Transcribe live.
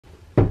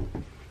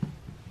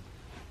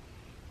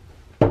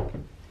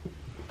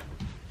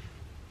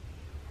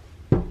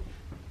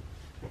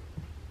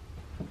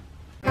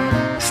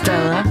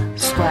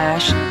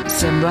Splash,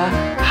 Simba,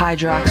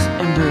 Hydrox,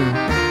 and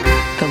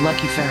Boo, the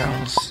Lucky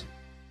Ferals.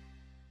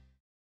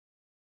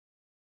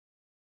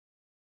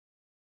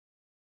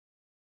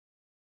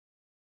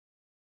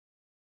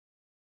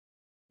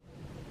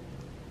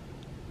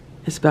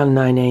 It's about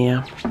 9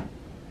 a.m.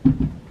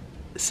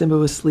 Simba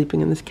was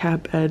sleeping in this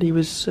cat bed. He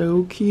was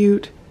so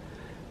cute.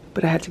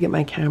 But I had to get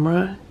my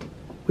camera,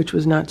 which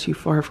was not too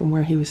far from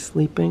where he was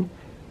sleeping.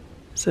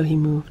 So he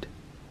moved.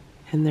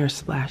 And there's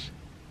Splash.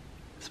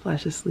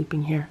 Splash is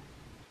sleeping here.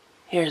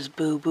 Here's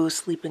Boo. Boo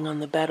sleeping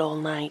on the bed all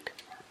night.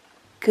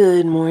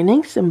 Good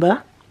morning,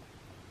 Simba.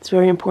 It's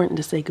very important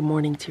to say good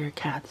morning to your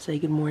cats. Say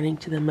good morning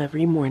to them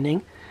every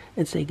morning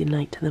and say good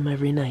night to them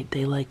every night.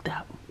 They like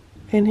that.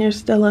 And here's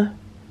Stella.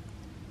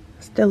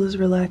 Stella's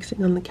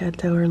relaxing on the cat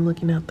tower and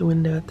looking out the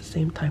window at the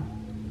same time.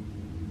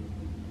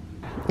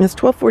 It's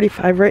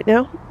 12:45 right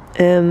now,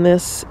 and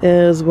this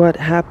is what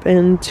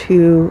happened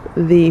to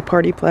the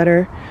party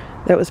platter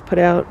that was put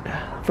out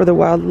for the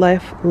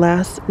wildlife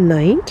last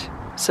night.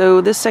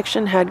 So this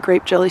section had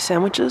grape jelly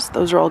sandwiches.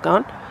 Those are all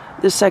gone.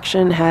 This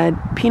section had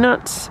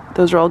peanuts.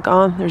 Those are all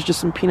gone. There's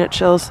just some peanut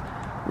shells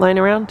lying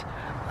around.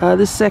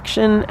 This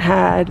section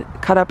had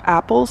cut up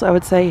apples. I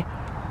would say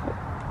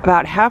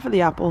about half of the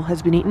apple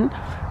has been eaten.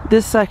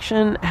 This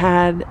section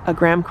had a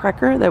graham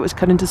cracker that was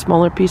cut into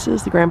smaller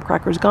pieces. The graham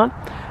cracker is gone.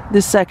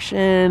 This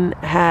section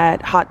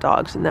had hot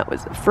dogs, and that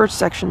was the first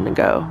section to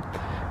go.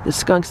 The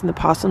skunks and the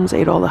possums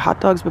ate all the hot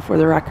dogs before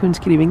the raccoons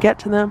could even get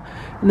to them.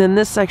 And then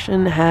this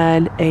section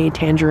had a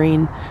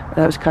tangerine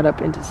that was cut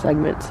up into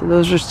segments. So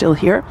those are still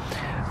here.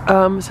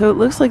 So it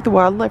looks like the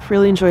wildlife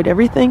really enjoyed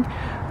everything.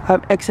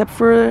 Except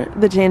for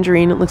the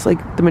tangerine. It looks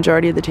like the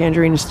majority of the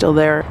tangerine is still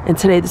there. And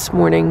today, this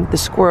morning, the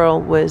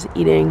squirrel was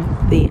eating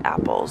the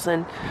apples.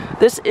 And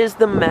this is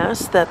the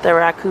mess that the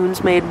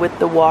raccoons made with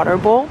the water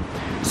bowl.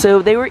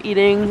 So they were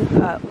eating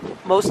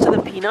most of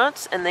the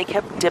peanuts, and they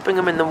kept dipping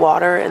them in the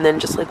water and then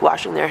just like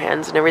washing their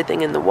hands and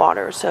everything in the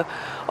water. So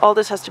all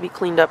this has to be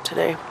cleaned up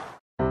today.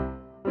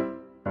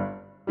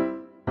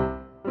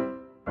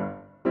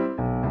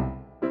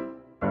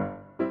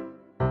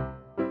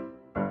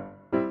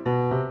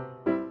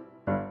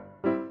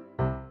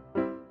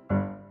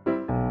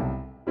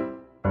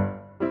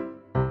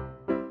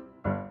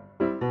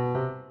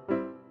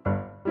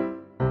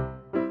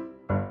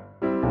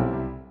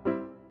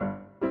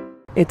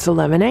 It's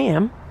 11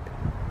 a.m.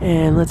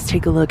 and let's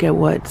take a look at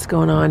what's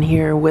going on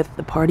here with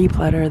the party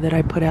platter that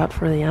I put out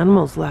for the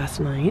animals last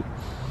night.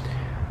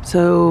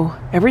 So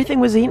everything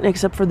was eaten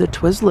except for the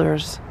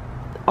Twizzlers.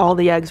 All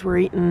the eggs were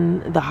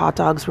eaten, the hot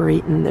dogs were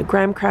eaten, the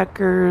graham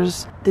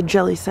crackers, the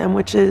jelly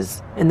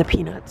sandwiches, and the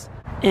peanuts.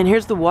 And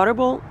here's the water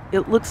bowl.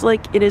 It looks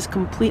like it is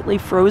completely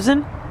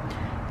frozen,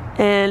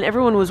 and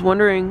everyone was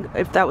wondering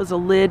if that was a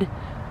lid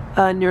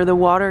near the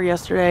water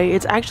yesterday.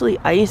 It's actually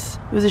ice.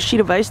 It was a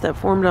sheet of ice that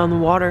formed on the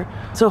water.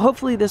 So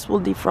hopefully this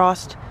will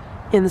defrost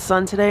in the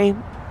sun today.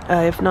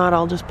 If not,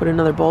 I'll just put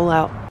another bowl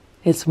out.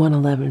 It's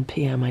 1:11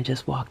 p.m. I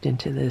just walked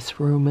into this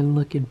room and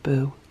look at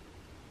Boo.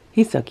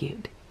 He's so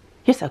cute.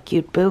 You're so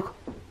cute, Boo.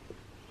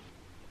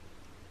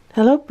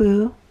 Hello,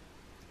 Boo.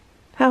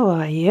 How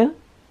are you?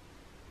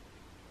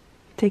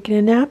 Taking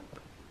a nap?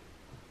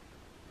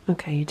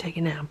 Okay, you take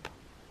a nap.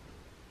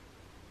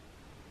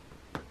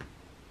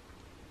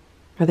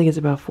 I think it's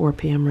about 4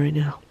 p.m. right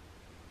now.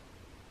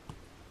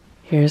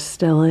 Here's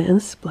Stella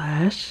and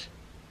Splash.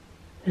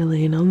 They're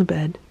laying on the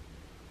bed.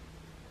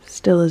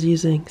 Stella's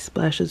using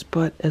Splash's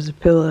butt as a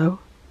pillow.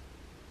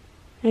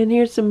 And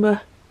here's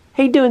Simba.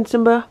 How you doing,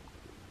 Simba?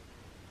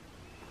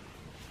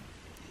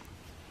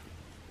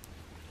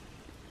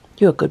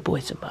 You're a good boy,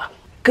 Simba.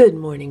 Good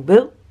morning,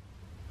 Boo.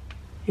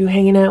 You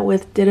hanging out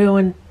with Ditto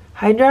and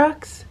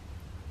Hydrox?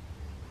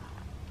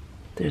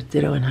 There's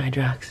Ditto and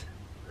Hydrox.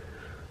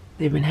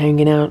 They've been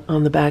hanging out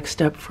on the back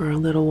step for a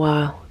little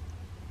while.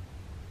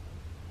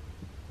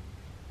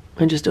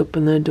 I just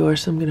opened the door,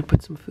 so I'm going to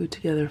put some food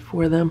together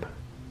for them.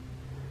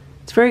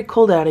 It's very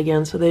cold out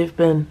again, so they've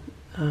been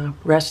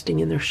resting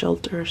in their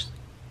shelters.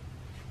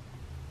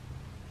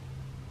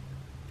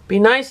 Be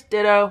nice,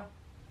 Ditto.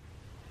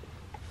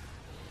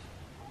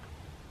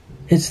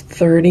 It's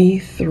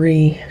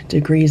 33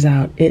 degrees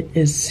out. It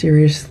is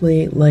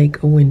seriously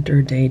like a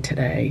winter day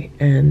today,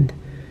 and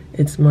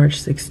it's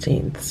March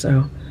 16th,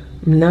 so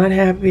I'm not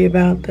happy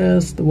about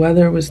this. The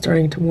weather was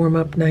starting to warm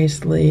up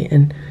nicely,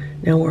 and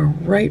now we're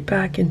right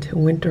back into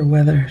winter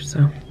weather.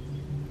 So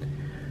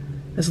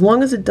as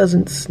long as it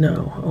doesn't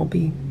snow, I'll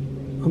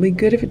be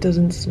good if it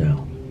doesn't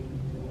snow.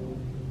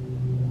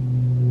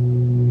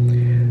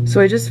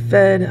 So I just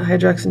fed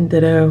Hydrox and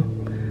Ditto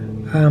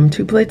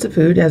 2 plates of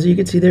food. As you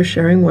can see, they're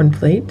sharing 1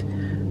 plate.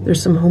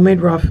 There's some homemade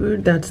raw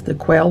food. That's the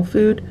quail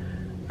food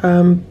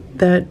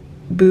that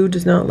Boo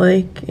does not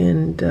like,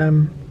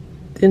 and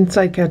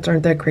inside cats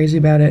aren't that crazy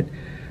about it,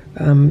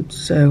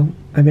 so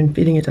I've been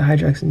feeding it to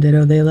Hydrox and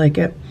Ditto. They like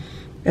it.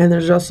 And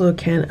there's also a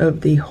can of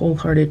the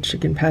wholehearted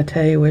chicken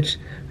pate, which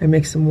I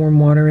mix some warm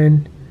water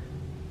in.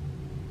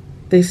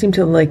 They seem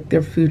to like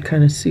their food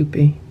kind of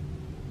soupy.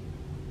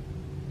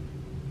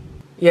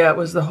 Yeah, it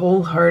was the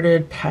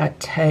wholehearted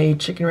pate,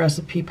 chicken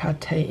recipe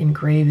pate in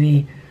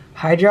gravy.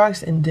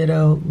 Hydrox and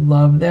Ditto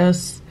love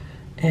this,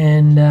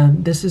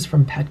 and this is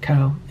from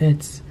Petco. I think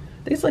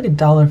it's like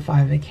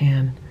 $1.05 a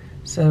can,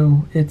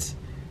 so it's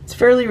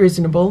fairly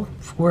reasonable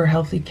for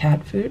healthy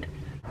cat food.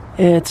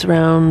 It's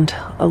around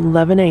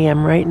 11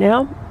 a.m. right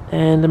now,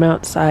 and I'm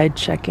outside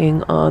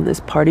checking on this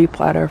party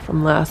platter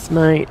from last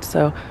night.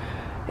 So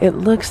it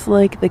looks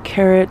like the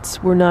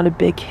carrots were not a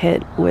big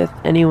hit with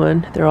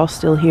anyone. They're all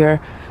still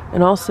here.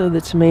 And also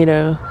the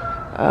tomato,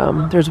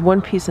 there's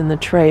one piece in the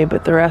tray,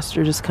 but the rest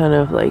are just kind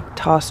of like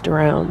tossed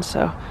around.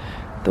 So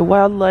the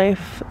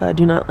wildlife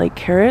do not like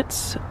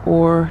carrots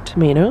or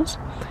tomatoes.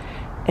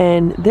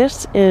 And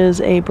this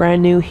is a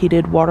brand new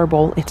heated water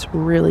bowl. It's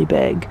really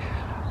big.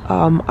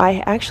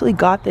 I actually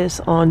got this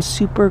on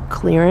super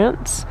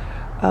clearance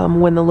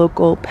when the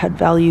local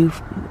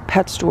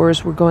pet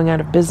stores were going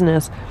out of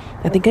business.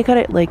 I think I got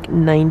it like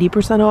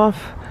 90%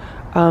 off.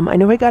 I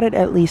know I got it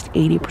at least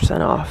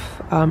 80%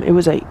 off. It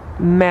was a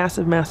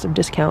massive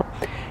discount.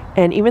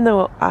 And even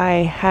though I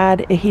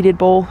had a heated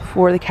bowl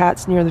for the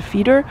cats near the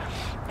feeder,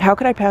 how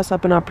could I pass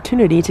up an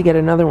opportunity to get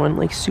another one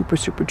like super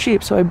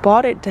cheap? So I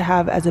bought it to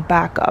have as a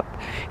backup,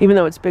 even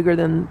though it's bigger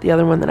than the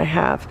other one that I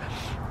have.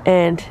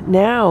 And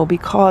now,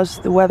 because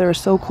the weather is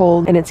so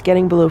cold and it's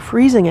getting below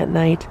freezing at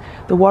night,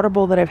 the water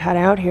bowl that I've had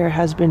out here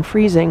has been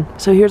freezing.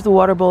 So here's the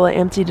water bowl. I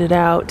emptied it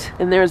out,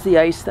 and there's the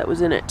ice that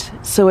was in it.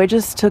 So I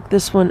just took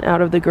this one out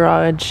of the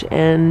garage,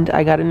 and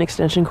I got an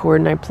extension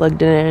cord and I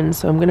plugged it in.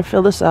 So I'm going to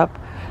fill this up,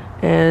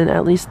 and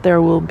at least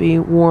there will be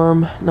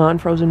warm,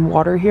 non-frozen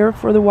water here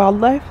for the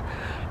wildlife.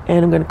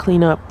 And I'm going to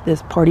clean up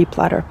this party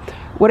platter.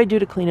 What I do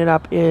to clean it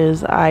up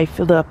is I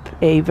filled up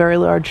a very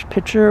large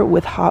pitcher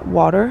with hot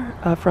water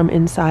from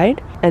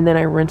inside, and then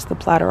I rinse the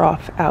platter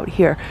off out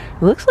here.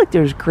 It looks like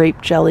there's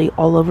grape jelly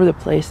all over the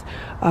place.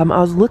 I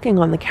was looking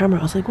on the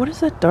camera. I was like, what is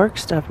that dark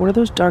stuff? What are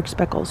those dark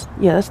speckles?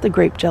 Yeah, that's the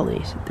grape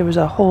jellies. There was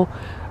a whole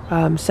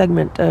there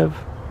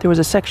was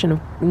a section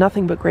of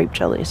nothing but grape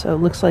jelly, so it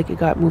looks like it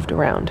got moved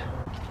around.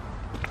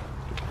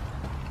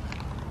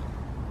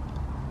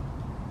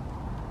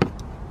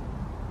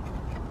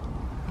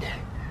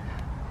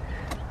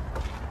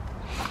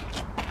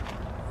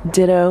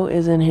 Ditto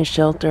is in his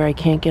shelter. I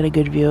can't get a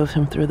good view of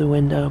him through the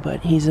window, but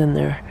he's in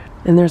there.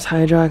 And there's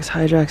Hydrox.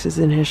 Hydrox is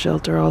in his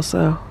shelter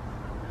also.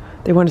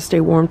 They want to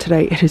stay warm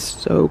today. It is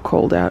so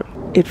cold out.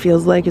 It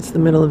feels like it's the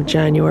middle of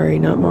January,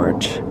 not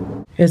March.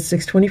 It's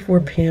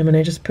 6:24 p.m. and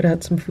I just put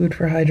out some food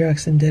for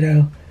Hydrox and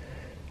Ditto.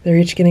 They're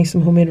each getting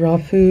some homemade raw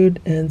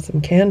food and some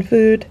canned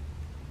food.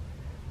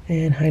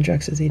 And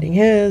Hydrox is eating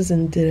his,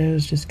 and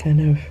Ditto's just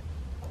kind of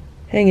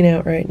hanging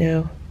out right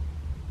now.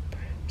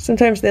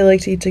 Sometimes they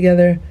like to eat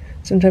together.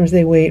 Sometimes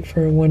they wait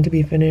for one to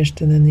be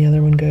finished and then the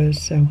other one goes.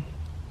 So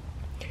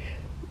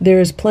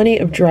there's plenty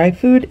of dry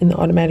food in the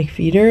automatic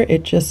feeder.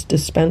 It just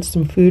dispensed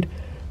some food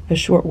a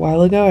short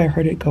while ago. I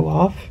heard it go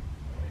off.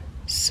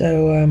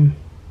 So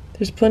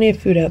there's plenty of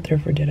food out there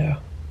for Ditto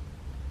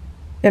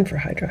and for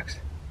Hydrox.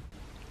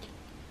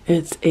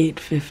 It's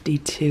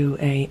 8:52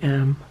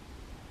 a.m.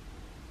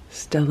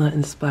 Stella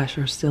and Splash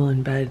are still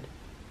in bed.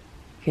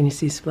 Can you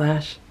see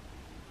Splash?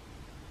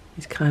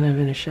 He's kind of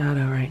in a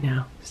shadow right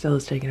now.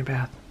 Stella's taking a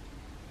bath.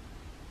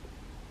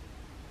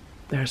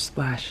 There's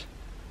Splash.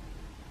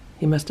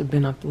 He must have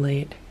been up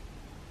late.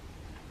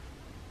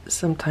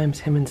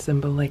 Sometimes him and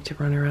Simba like to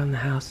run around the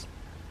house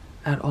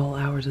at all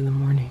hours in the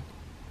morning.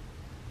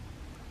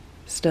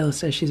 Stella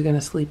says she's going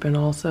to sleep in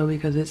also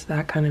because it's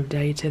that kind of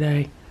day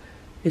today.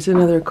 It's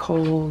another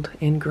cold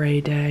and gray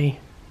day.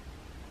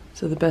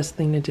 So the best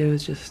thing to do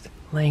is just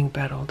lay in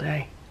bed all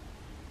day.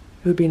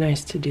 It would be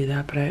nice to do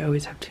that, but I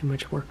always have too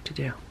much work to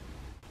do.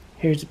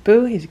 Here's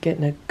Boo. He's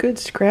getting a good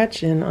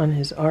scratch in on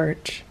his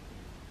arch.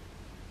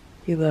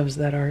 He loves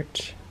that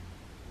arch.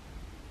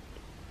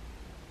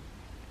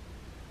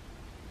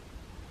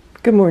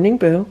 Good morning,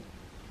 Boo.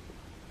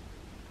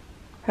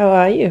 How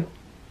are you?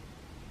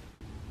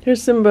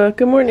 Here's Simba.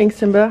 Good morning,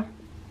 Simba.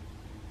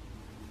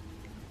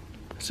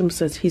 Simba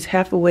says he's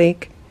half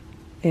awake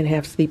and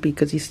half sleepy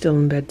because he's still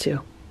in bed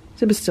too.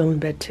 Simba's still in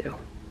bed too.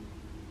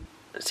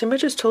 Simba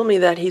just told me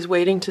that he's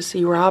waiting to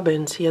see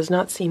robins. He has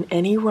not seen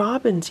any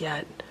robins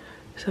yet.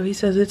 So he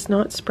says it's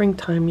not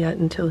springtime yet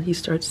until he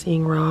starts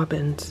seeing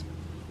robins.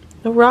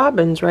 No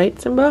robins, right,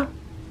 Simba?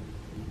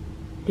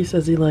 He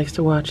says he likes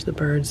to watch the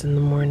birds in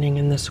the morning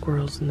and the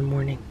squirrels in the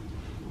morning.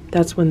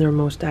 That's when they're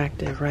most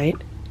active, right?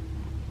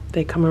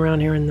 They come around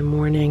here in the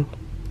morning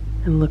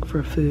and look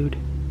for food.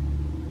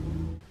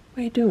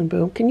 What are you doing,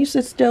 Boo? Can you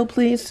sit still,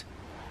 please?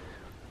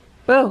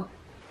 Boo!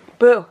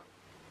 Boo!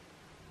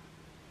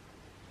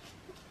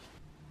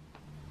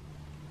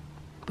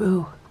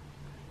 Boo.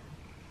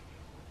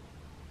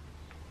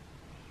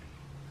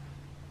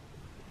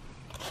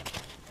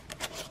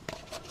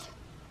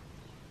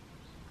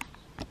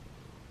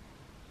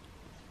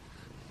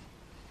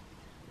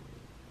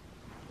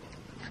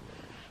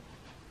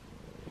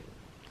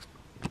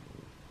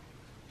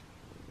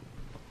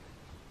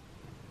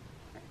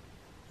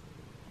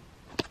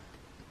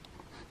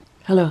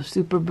 Hello,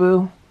 Super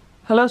Boo.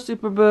 Hello,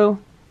 Super Boo.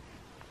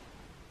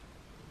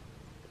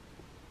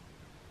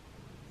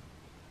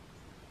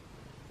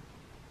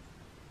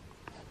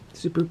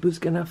 Super Boo's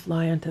gonna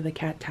fly onto the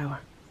cat tower.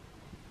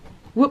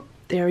 Whoop,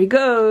 there he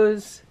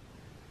goes.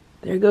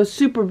 There goes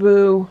Super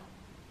Boo.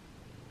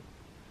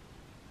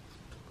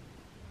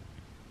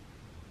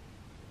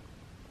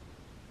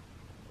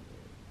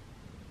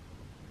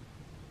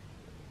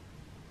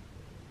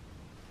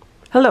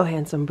 Hello,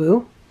 handsome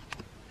Boo.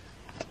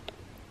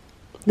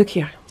 Look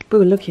here.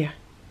 Boo, look here.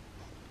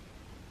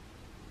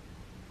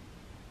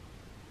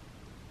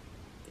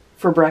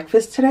 For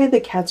breakfast today, the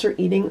cats are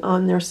eating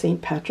on their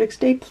St. Patrick's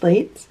Day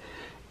plates,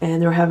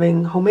 and they're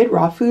having homemade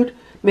raw food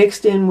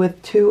mixed in with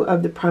 2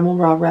 of the Primal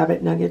Raw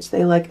Rabbit Nuggets.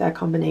 They like that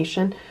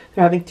combination.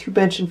 They're having 2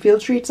 bench and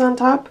field treats on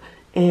top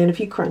and a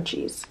few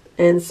crunchies.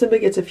 And Simba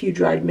gets a few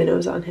dried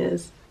minnows on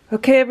his.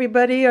 Okay,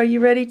 everybody, are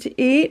you ready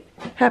to eat?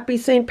 Happy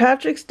St.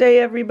 Patrick's Day,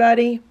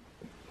 everybody.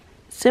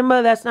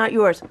 Simba, that's not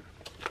yours.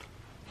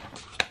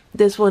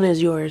 This one is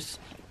yours.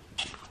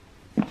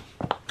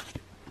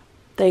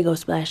 There you go,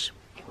 Splash.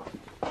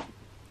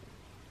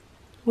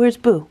 Where's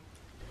Boo?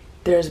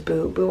 There's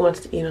Boo. Boo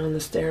wants to eat on the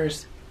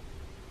stairs.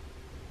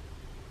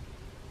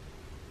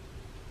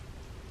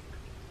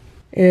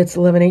 It's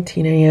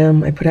 11:18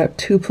 a.m. I put out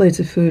 2 plates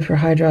of food for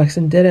Hydrox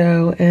and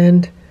Ditto,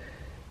 and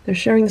they're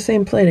sharing the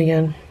same plate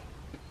again.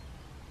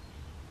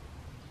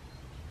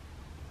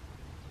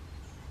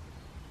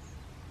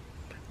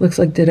 Looks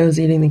like Ditto's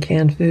eating the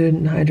canned food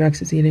and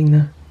Hydrox is eating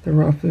the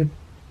raw food.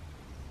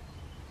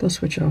 They'll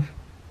switch off.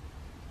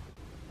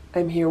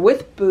 I'm here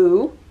with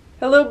Boo.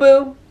 Hello,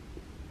 Boo.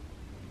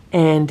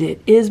 And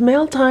it is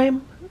mail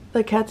time.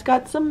 The cat's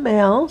got some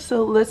mail,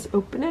 so let's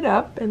open it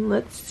up and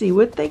let's see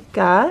what they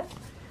got.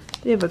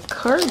 They have a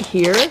card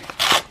here.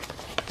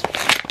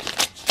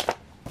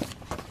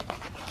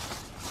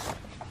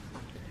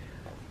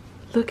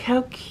 Look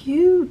how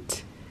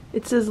cute.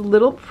 It says,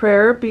 "Little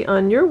prayer be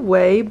on your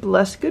way.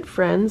 Bless good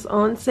friends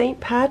on St.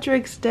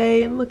 Patrick's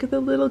Day." And look at the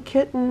little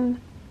kitten.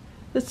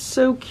 It's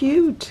so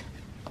cute.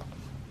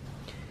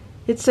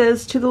 It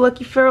says, "To the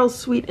lucky ferals,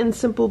 sweet and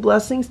simple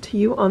blessings to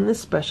you on this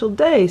special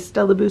day.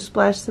 Stella, Boo,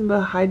 Splash,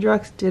 Simba,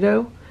 Hydrox,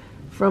 Ditto,"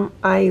 from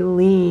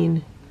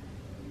Eileen.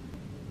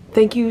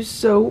 Thank you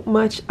so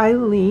much,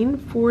 Eileen,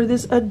 for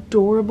this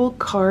adorable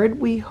card.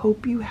 We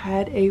hope you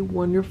had a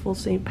wonderful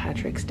St.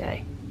 Patrick's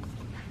Day.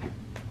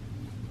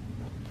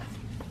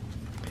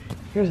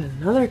 Here's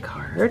another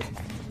card.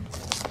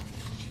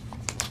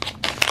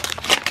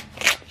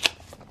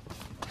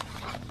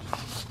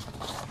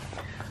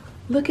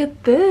 Look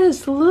at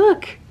this,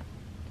 look!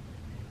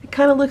 It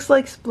kind of looks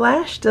like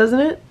Splash, doesn't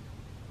it?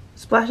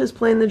 Splash is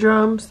playing the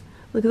drums.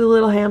 Look at the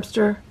little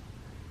hamster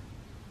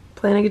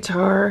playing a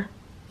guitar.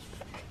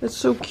 That's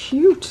so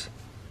cute.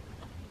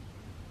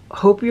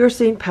 Hope your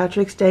St.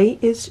 Patrick's Day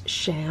is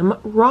sham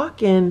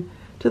rockin'.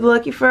 To the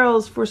lucky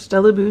ferals for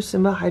Stella, Boo,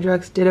 Simba,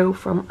 Hydrox, Ditto,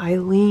 from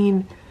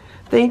Eileen.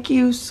 Thank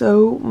you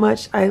so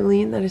much,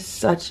 Eileen. That is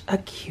such a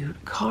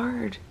cute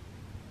card.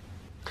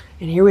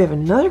 And here we have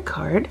another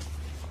card.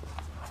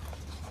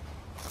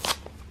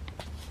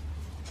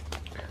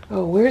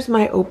 Oh, where's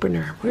my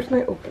opener? Where's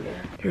my opener?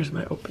 Here's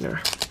my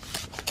opener.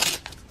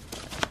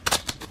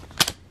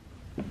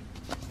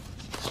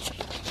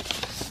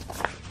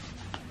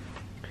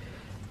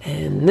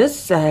 And this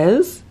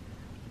says,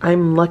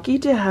 "I'm lucky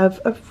to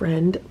have a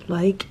friend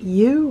like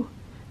you."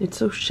 It's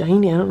so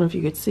shiny. I don't know if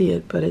you could see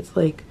it, but it's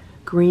like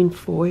green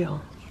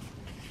foil.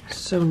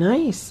 So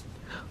nice.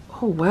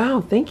 Oh,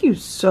 wow. Thank you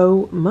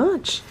so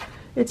much.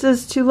 It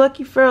says, "To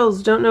lucky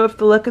ferals, don't know if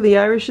the luck of the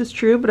Irish is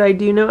true, but I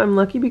do know I'm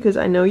lucky because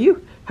I know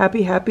you.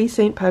 Happy, happy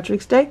St.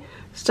 Patrick's Day.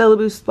 Stella,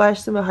 Boo,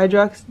 Splash, Simba,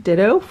 Hydrox,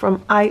 Ditto,"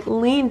 from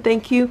Eileen.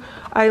 Thank you,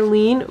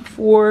 Eileen,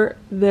 for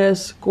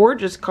this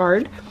gorgeous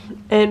card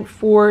and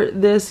for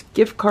this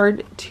gift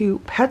card to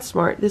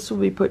PetSmart. This will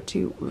be put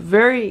to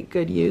very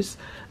good use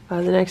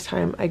the next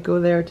time I go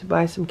there to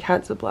buy some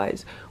cat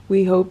supplies.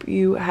 We hope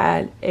you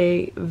had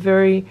a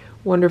very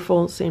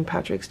wonderful St.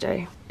 Patrick's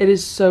Day. It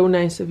is so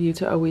nice of you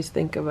to always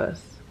think of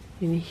us.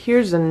 And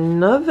here's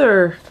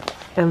another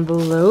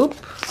envelope.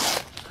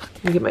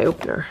 Let me get my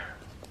opener.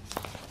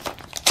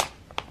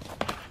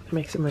 It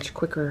makes it much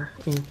quicker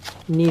and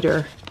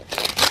neater.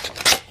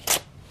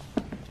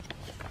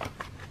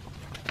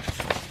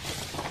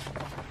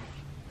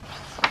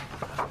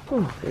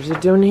 Oh, there's a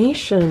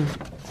donation.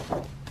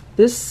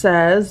 This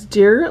says,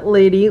 "Dear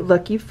Lady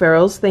Lucky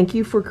Ferals, thank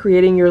you for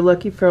creating your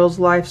Lucky Ferals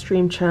live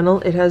stream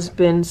channel. It has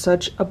been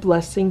such a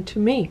blessing to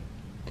me.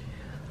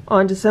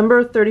 On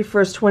December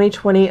 31st,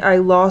 2020, I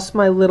lost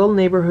my little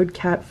neighborhood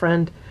cat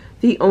friend.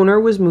 The owner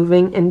was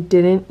moving and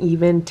didn't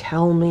even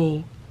tell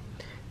me.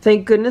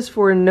 Thank goodness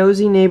for a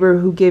nosy neighbor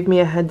who gave me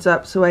a heads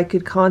up so I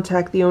could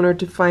contact the owner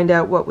to find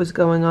out what was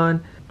going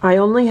on. I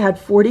only had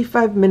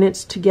 45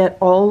 minutes to get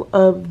all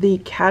of the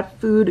cat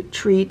food,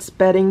 treats,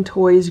 bedding,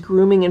 toys,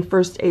 grooming, and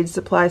first aid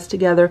supplies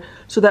together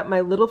so that my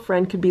little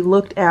friend could be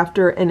looked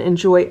after and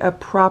enjoy a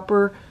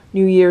proper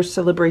New Year's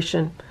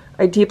celebration.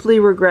 I deeply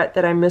regret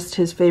that I missed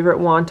his favorite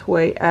wand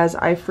toy as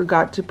I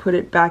forgot to put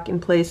it back in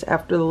place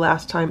after the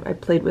last time I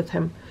played with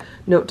him.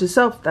 Note to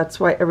self, that's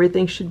why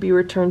everything should be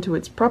returned to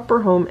its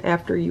proper home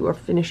after you are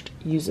finished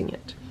using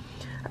it.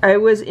 I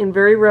was in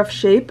very rough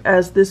shape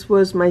as this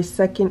was my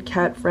second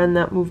cat friend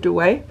that moved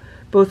away.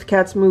 Both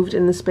cats moved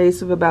in the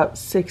space of about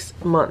 6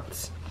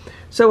 months.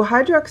 So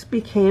Hydrox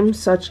became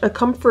such a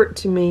comfort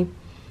to me.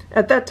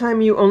 At that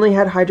time you only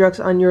had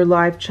Hydrox on your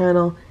live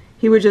channel.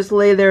 He would just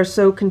lay there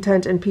so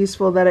content and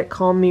peaceful that it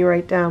calmed me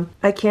right down.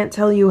 I can't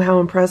tell you how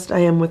impressed I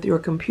am with your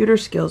computer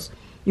skills.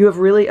 You have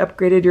really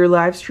upgraded your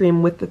live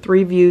stream with the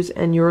 3 views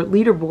and your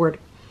leaderboard.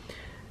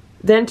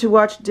 Then to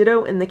watch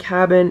Ditto in the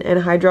cabin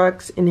and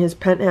Hydrox in his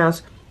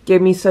penthouse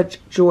gave me such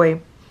joy.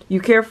 You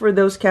care for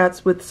those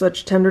cats with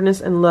such tenderness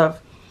and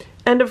love.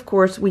 And of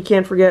course, we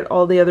can't forget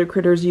all the other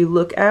critters you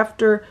look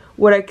after.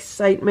 What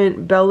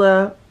excitement,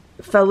 Bella,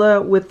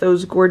 Fella with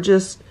those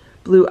gorgeous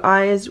blue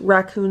eyes,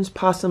 raccoons,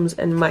 possums,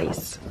 and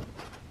mice.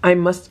 I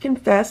must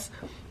confess,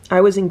 I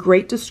was in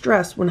great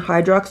distress when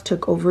Hydrox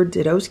took over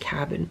Ditto's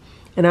cabin,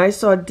 and I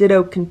saw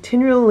Ditto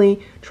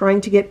continually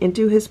trying to get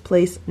into his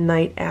place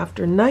night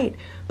after night,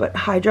 but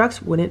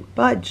Hydrox wouldn't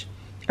budge.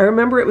 I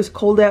remember it was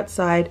cold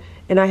outside,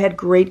 and I had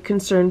great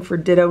concern for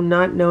Ditto,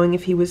 not knowing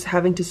if he was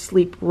having to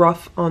sleep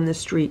rough on the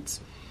streets.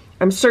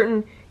 I'm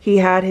certain he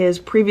had his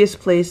previous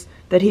place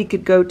that he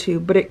could go to,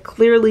 but it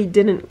clearly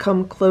didn't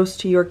come close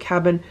to your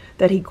cabin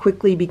that he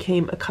quickly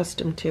became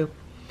accustomed to.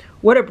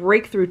 What a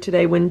breakthrough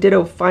today when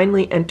Ditto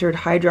finally entered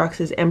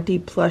Hydrox's empty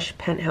plush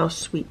penthouse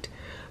suite.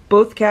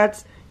 Both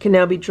cats can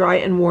now be dry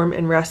and warm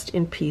and rest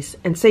in peace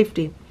and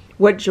safety.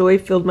 What joy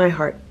filled my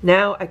heart.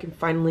 Now I can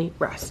finally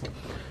rest.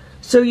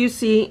 So you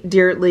see,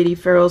 dear Lady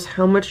Ferals,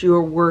 how much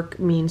your work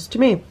means to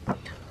me.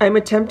 I'm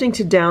attempting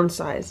to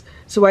downsize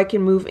so I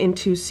can move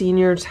into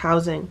seniors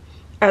housing.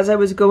 As I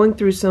was going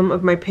through some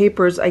of my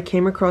papers, I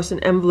came across an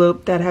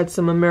envelope that had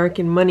some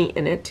American money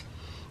in it.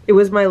 It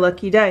was my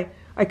lucky day.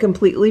 I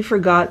completely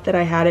forgot that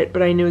I had it,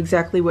 but I knew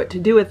exactly what to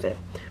do with it.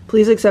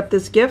 Please accept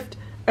this gift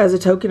as a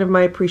token of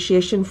my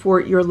appreciation for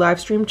your live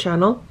stream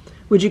channel.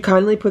 Would you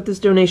kindly put this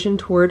donation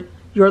toward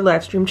your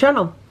live stream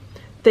channel?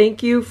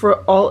 Thank you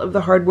for all of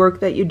the hard work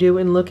that you do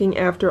in looking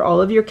after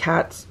all of your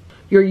cats,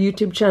 your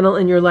YouTube channel,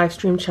 and your live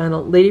stream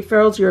channel. Lady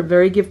Ferals, you're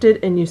very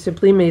gifted and you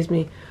simply amaze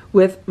me.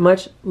 With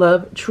much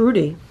love,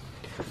 Trudy.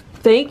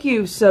 Thank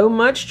you so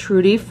much,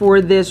 Trudy, for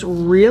this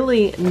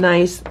really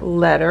nice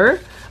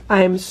letter.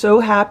 I'm so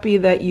happy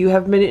that you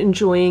have been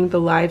enjoying the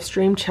live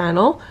stream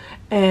channel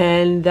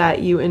and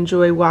that you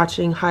enjoy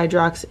watching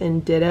Hydrox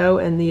and Ditto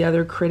and the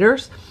other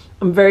critters.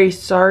 I'm very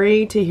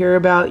sorry to hear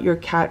about your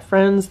cat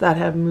friends that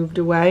have moved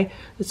away.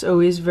 It's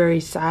always very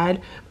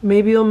sad.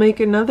 Maybe you'll make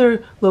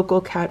another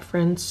local cat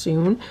friend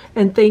soon.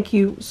 And thank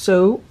you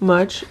so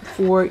much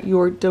for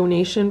your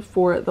donation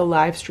for the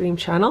live stream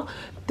channel.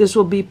 This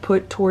will be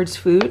put towards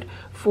food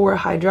for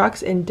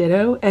Hydrox and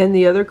Ditto and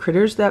the other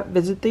critters that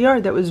visit the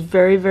yard. That was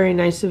very, very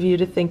nice of you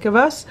to think of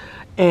us.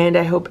 And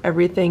I hope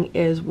everything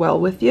is well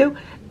with you.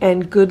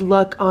 And good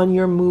luck on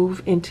your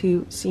move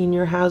into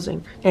senior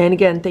housing. And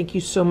again, thank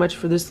you so much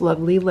for this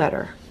lovely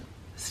letter.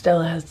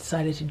 Stella has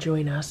decided to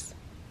join us.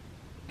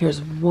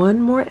 Here's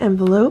one more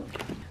envelope.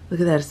 Look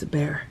at that, it's a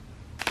bear.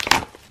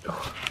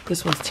 Oh,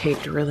 this one's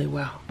taped really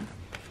well.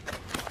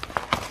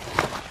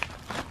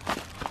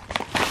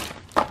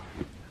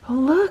 Oh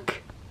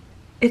look,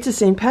 it's a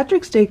St.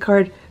 Patrick's Day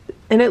card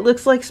and it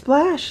looks like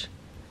Splash.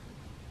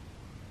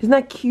 Isn't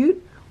that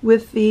cute?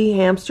 With the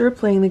hamster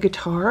playing the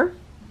guitar.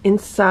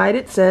 Inside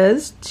it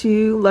says,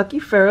 to Lucky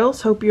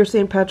Ferals, hope your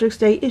St. Patrick's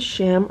Day is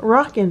sham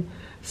rockin'.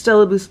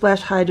 Stella, Blue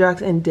Splash,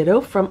 Hydrox, and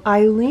Ditto from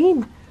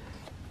Eileen.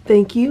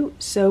 Thank you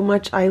so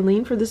much,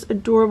 Eileen, for this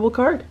adorable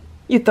card.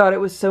 You thought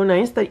it was so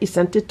nice that you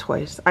sent it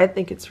twice. I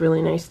think it's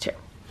really nice too.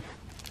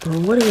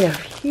 Well, what do we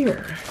have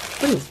here?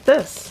 What is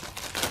this?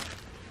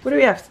 What do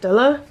we have,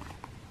 Stella?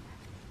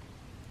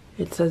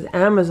 It says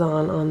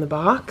Amazon on the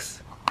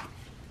box.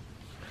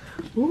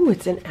 Ooh,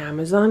 it's an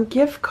Amazon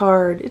gift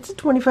card. It's a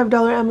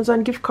 $25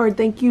 Amazon gift card.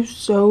 Thank you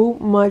so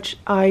much,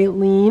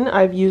 Eileen.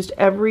 I've used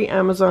every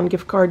Amazon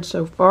gift card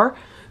so far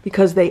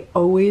because they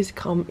always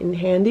come in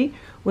handy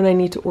when I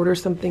need to order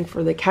something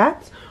for the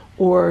cats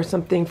or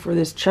something for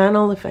this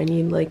channel if I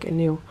need like a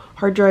new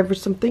hard drive or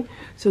something.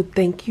 So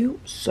thank you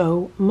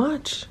so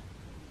much.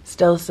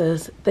 Stella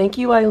says, thank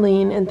you,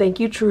 Eileen, and thank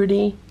you,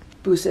 Trudy.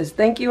 Boo says,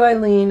 thank you,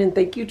 Eileen, and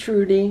thank you,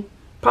 Trudy.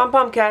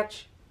 Pom-pom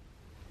catch.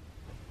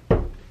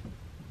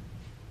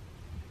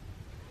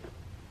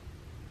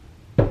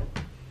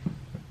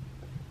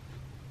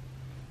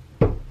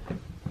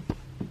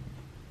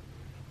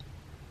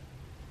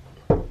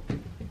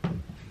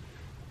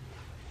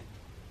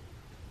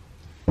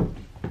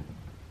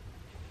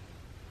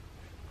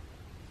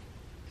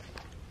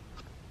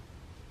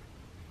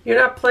 You're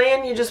not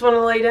playing? You just want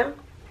to lay down?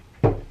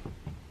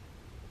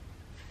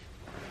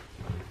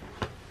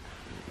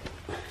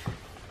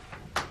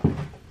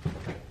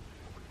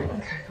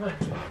 Okay, come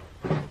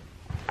on.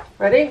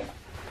 Ready?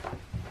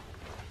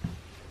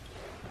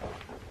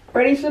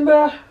 Ready,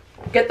 Simba?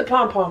 Get the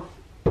pom-pom.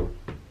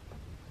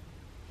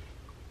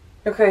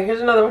 Okay,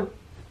 here's another one.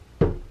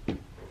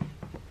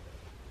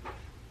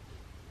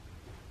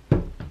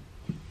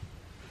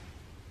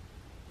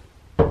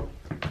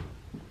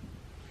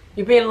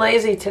 You're being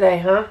lazy today,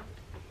 huh?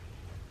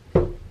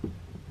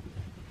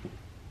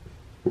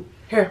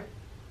 Here.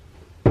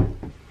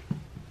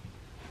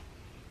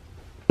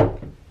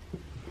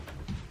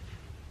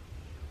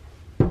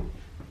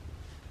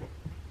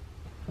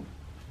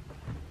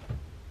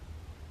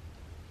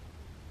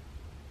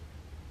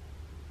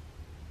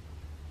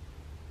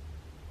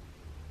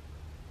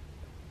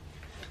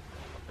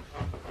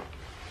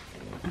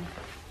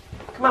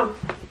 Come on.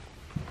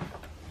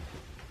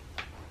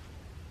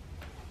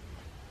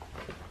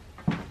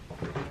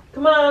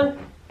 Come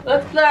on.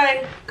 Let's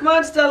play. Come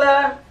on,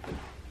 Stella.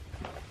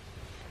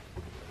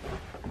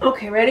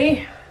 Okay,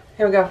 ready?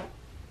 Here we go.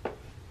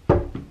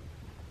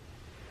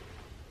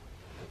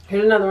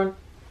 Here's another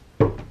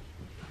one.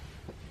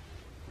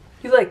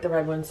 You like the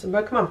red one,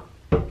 Simba. Come on.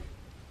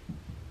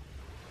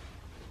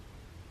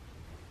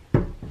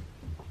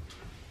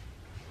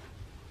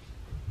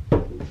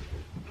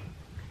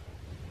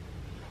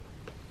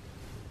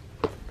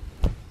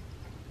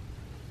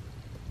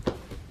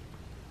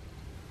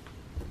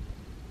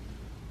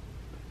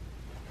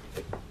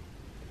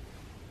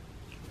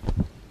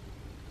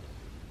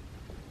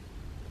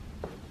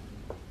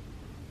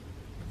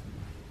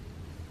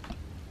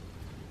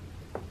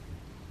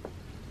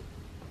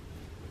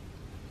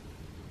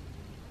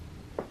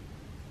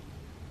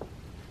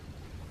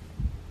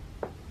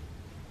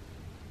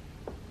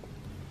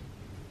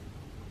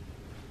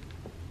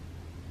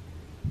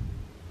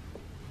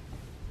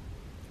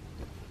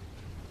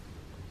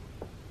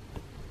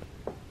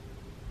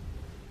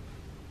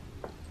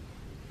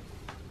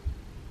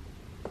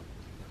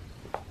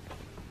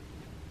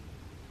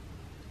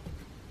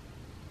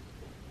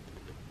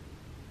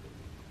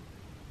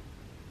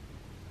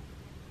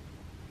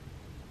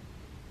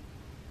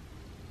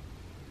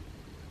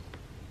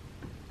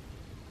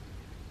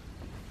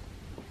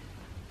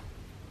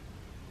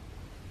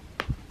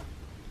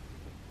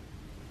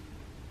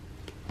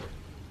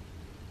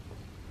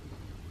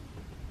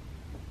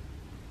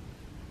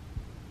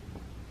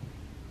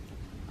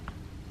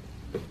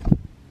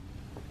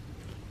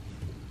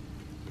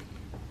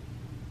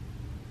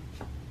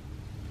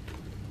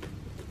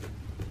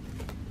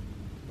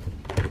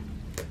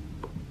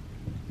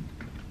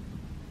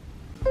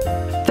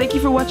 Thank you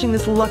for watching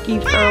this Lucky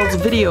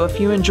Ferals video. If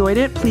you enjoyed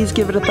it, please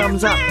give it a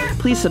thumbs up.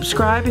 Please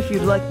subscribe if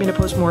you'd like me to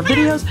post more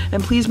videos,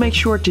 and please make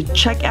sure to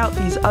check out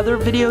these other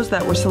videos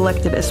that were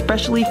selected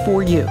especially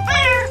for you.